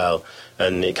 really well.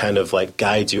 And it kind of like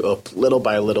guides you up little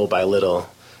by little by little.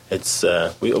 It's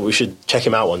we should check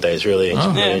him out one day. It's really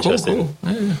interesting.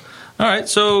 Cool. Yeah. All right,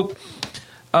 so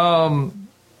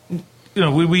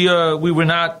we were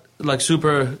not like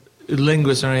super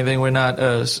linguists or anything. We're not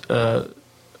a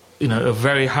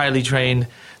very highly trained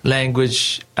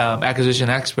language acquisition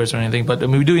experts or anything. But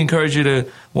we do encourage you to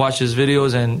watch his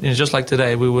videos, and just like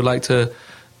today, we would like to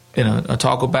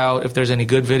talk about if there's any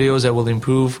good videos that will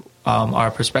improve our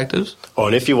perspectives. Oh,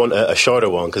 and if you want a shorter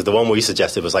one, because the one we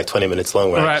suggested was like 20 minutes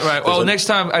long, right? Right. Well, next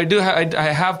time I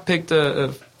have picked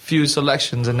a few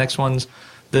selections, and next ones,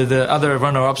 the other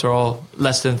runner-ups are all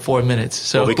less than 4 minutes.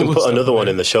 So we can put another one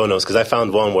in the show notes, because I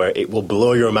found one where it will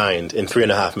blow your mind in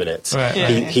 3.5 minutes. Right.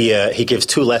 Yeah. He gives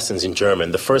 2 lessons in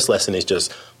German. The first lesson is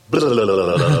just blah, blah, blah,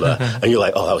 blah, blah, blah, and you're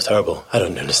like, oh, that was terrible. I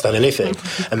don't understand anything.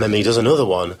 And then he does another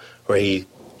one where he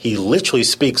literally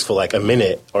speaks for like a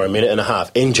minute or a minute and a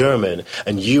half in German,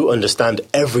 and you understand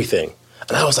everything.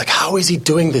 And I was like, how is he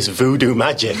doing this voodoo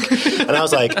magic? And I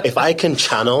was like, if I can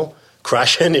channel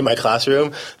Crashing in my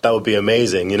classroom, that would be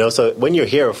amazing. So when you're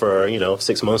here for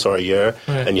 6 months or a year,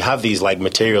 and you have these like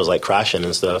materials like Crashing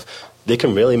and stuff, they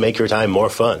can really make your time more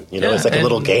fun. It's like a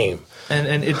little game.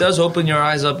 And it does open your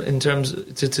eyes up in terms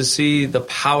to see the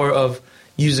power of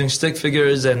using stick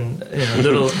figures and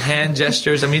little hand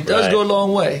gestures. I mean, it does go a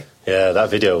long way. Yeah, that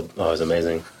video was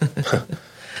amazing.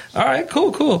 All right,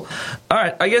 cool. All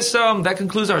right, I guess that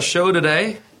concludes our show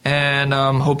today, and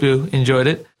hope you enjoyed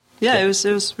it. Yeah, it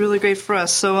was really great for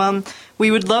us. So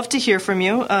we would love to hear from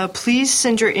you. Please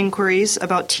send your inquiries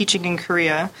about teaching in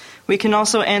Korea. We can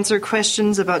also answer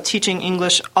questions about teaching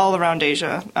English all around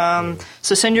Asia.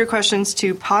 So send your questions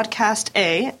to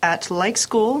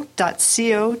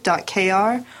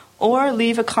podcasta@likeschool.co.kr or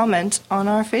leave a comment on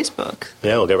our Facebook.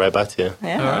 Yeah, we'll get right back to you.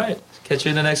 Yeah. All right. Catch you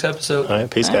in the next episode. All right,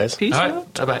 peace, guys. Peace all out.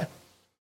 right, bye-bye.